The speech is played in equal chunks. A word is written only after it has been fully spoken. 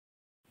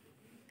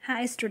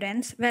Hi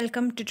students,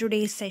 welcome to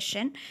today's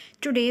session.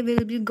 Today we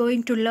will be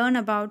going to learn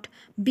about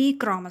B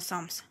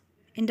chromosomes.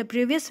 In the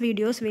previous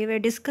videos we were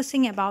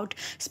discussing about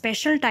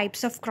special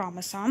types of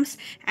chromosomes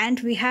and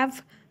we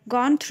have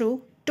gone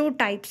through two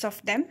types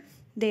of them.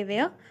 They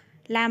were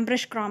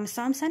Lamprecht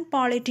chromosomes and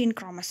polytene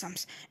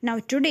chromosomes. Now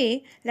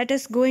today let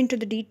us go into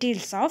the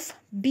details of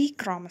B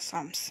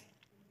chromosomes.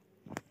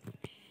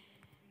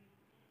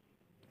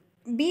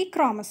 B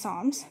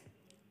chromosomes,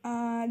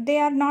 they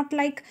are not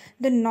like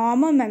the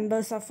normal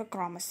members of a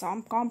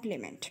chromosome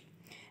complement.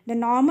 The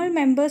normal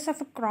members of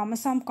a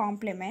chromosome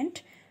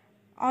complement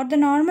or the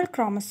normal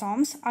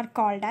chromosomes are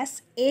called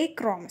as A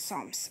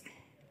chromosomes.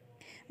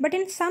 But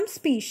in some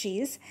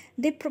species,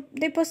 they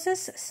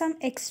possess some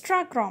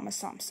extra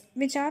chromosomes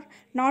which are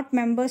not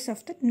members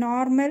of the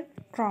normal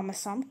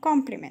chromosome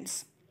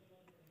complements.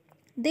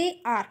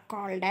 They are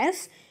called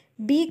as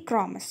B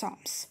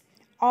chromosomes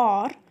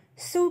or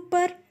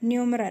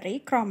supernumerary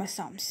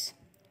chromosomes.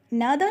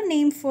 Another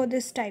name for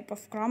this type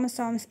of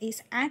chromosomes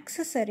is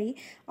accessory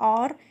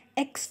or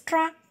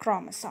extra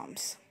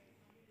chromosomes.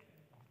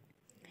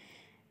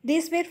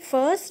 These were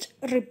first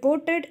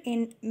reported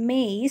in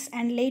maize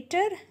and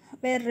later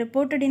were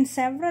reported in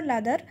several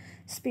other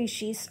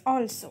species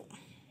also.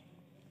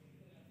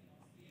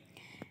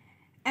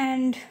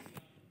 And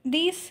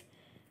these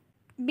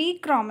B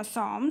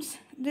chromosomes,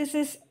 this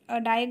is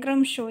a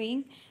diagram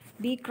showing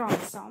B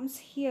chromosomes.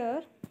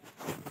 Here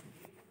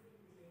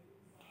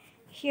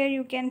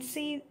you can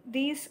see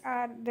these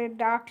are the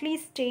darkly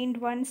stained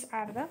ones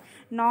are the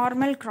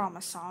normal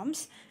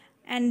chromosomes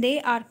and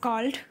they are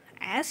called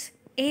as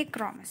A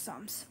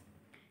chromosomes.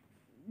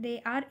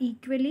 They are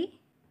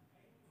equally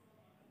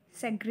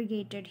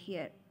segregated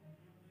here.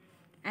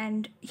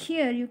 And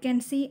here you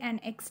can see an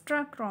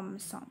extra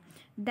chromosome.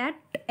 That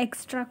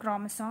extra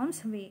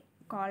chromosomes we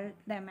call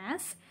them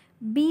as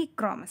B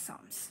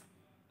chromosomes.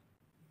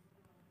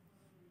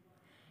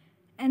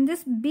 And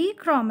this B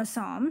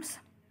chromosomes,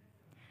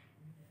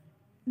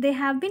 they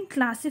have been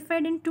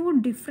classified in two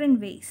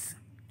different ways.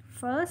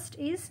 First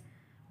is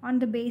on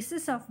the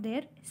basis of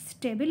their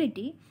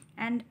stability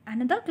and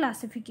another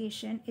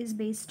classification is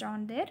based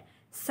on their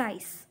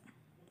size.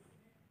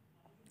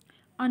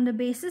 On the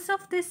basis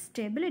of this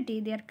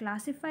stability, they are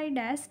classified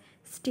as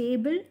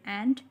stable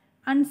and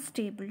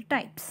unstable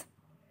types.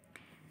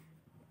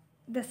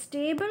 The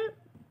stable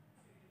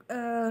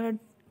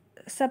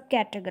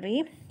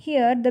subcategory,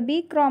 here the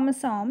B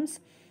chromosomes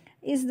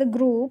is the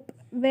group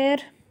where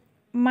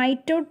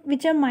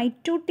which are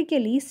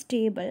mitotically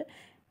stable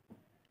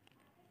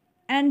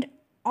and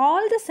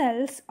all the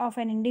cells of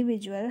an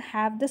individual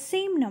have the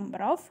same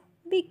number of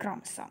B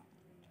chromosome.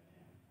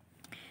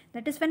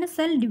 That is, when a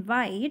cell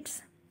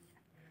divides,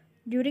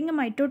 during a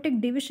mitotic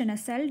division, a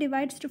cell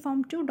divides to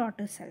form two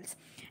daughter cells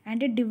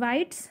and it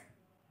divides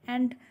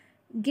and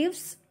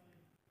gives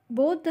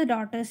both the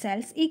daughter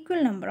cells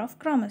equal number of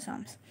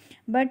chromosomes.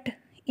 But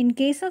in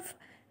case of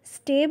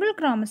stable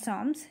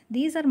chromosomes,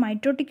 these are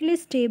mitotically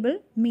stable,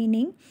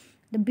 meaning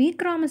the B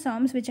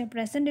chromosomes which are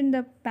present in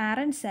the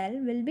parent cell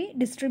will be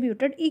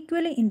distributed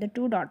equally in the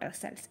two daughter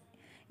cells.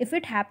 If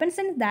it happens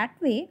in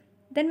that way,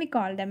 then we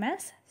call them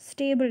as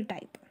stable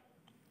type.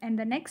 And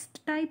the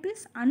next type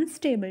is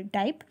unstable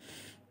type,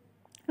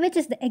 which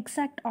is the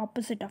exact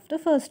opposite of the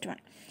first one.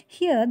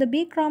 Here, the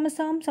B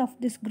chromosomes of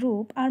this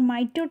group are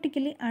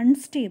mitotically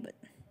unstable.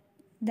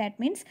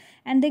 That means,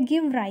 and they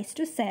give rise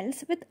to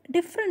cells with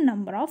different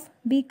number of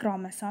B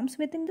chromosomes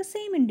within the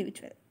same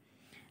individual.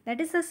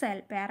 That is,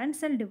 the parent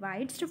cell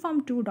divides to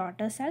form two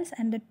daughter cells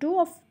and the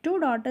two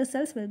daughter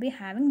cells will be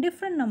having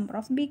different number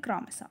of B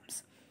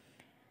chromosomes.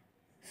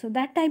 So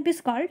that type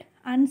is called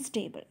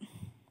unstable.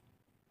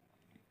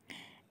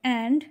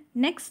 And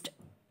next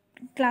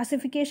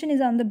classification is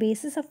on the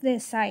basis of their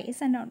size,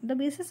 and on the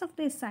basis of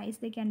their size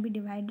they can be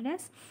divided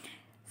as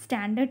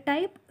standard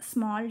type,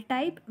 small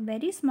type,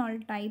 very small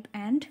type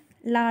and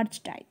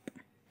large type.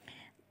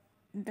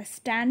 The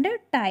standard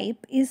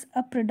type is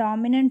a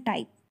predominant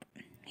type.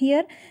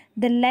 Here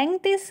the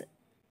length is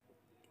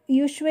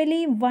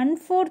usually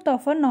 1/4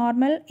 of a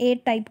normal A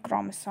type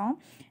chromosome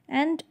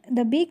and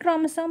the B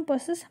chromosome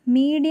possesses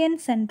median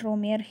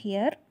centromere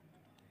here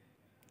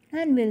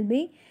and will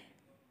be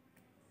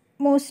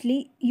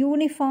mostly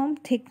uniform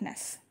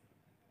thickness.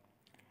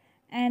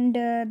 And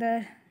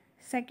the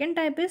second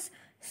type is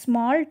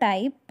small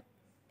type.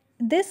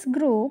 This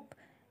group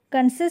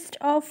consists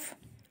of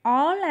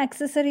all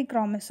accessory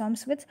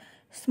chromosomes with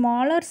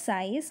smaller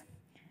size.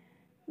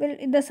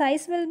 The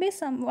size will be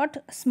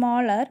somewhat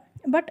smaller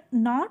but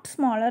not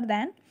smaller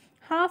than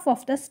half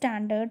of the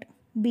standard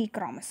B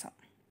chromosome.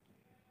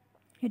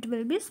 It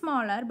will be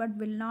smaller but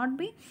will not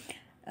be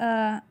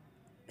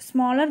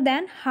smaller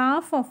than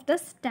half of the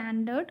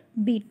standard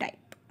B type.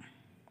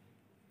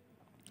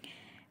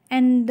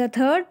 And the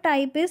third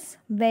type is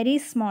very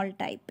small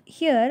type.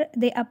 Here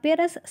they appear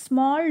as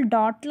small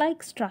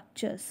dot-like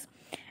structures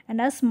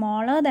and are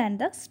smaller than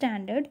the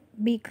standard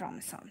B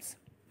chromosomes.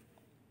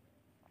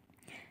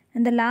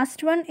 And the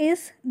last one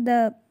is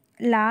the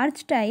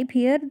large type,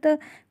 here the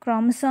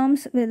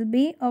chromosomes will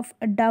be of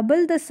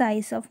double the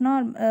size of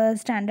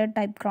standard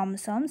type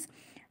chromosomes,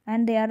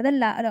 and they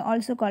are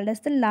also called as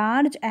the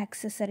large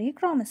accessory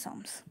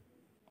chromosomes.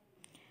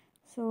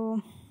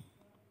 So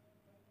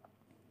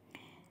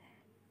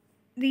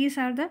these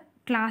are the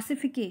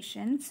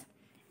classifications.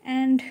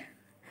 And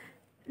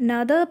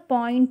another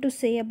point to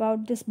say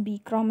about this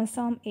B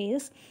chromosome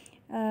is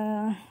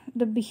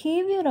the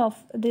behavior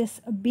of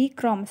this B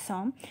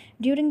chromosome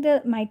during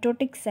the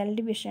mitotic cell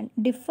division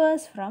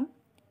differs from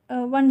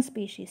one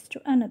species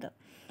to another.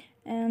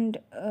 And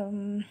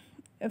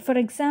for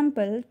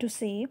example, to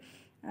say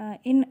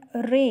in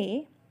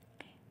ray,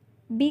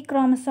 B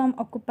chromosome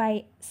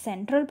occupy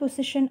central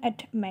position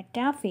at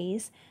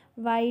metaphase,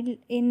 while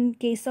in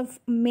case of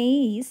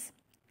maize,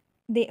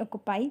 they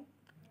occupy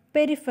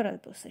peripheral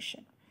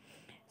position.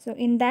 So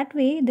in that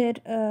way,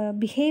 their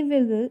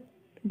behavior will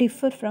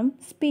differ from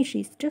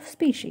species to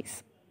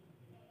species.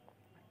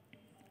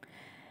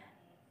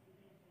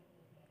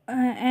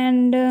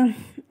 And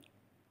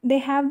they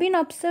have been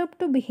observed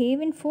to behave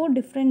in 4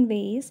 different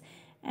ways,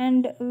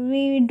 and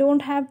we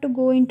don't have to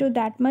go into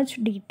that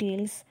much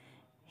details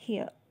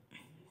here.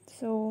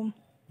 So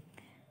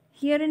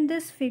here in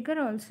this figure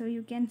also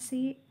you can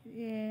see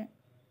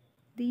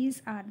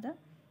these are the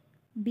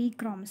B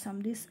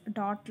chromosome, this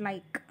dot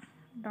like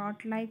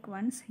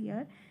ones.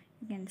 Here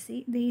you can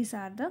see these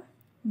are the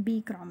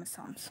B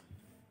chromosomes.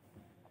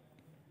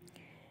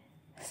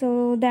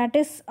 So that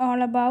is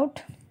all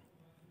about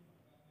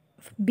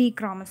B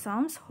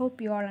chromosomes.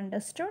 Hope you all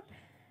understood.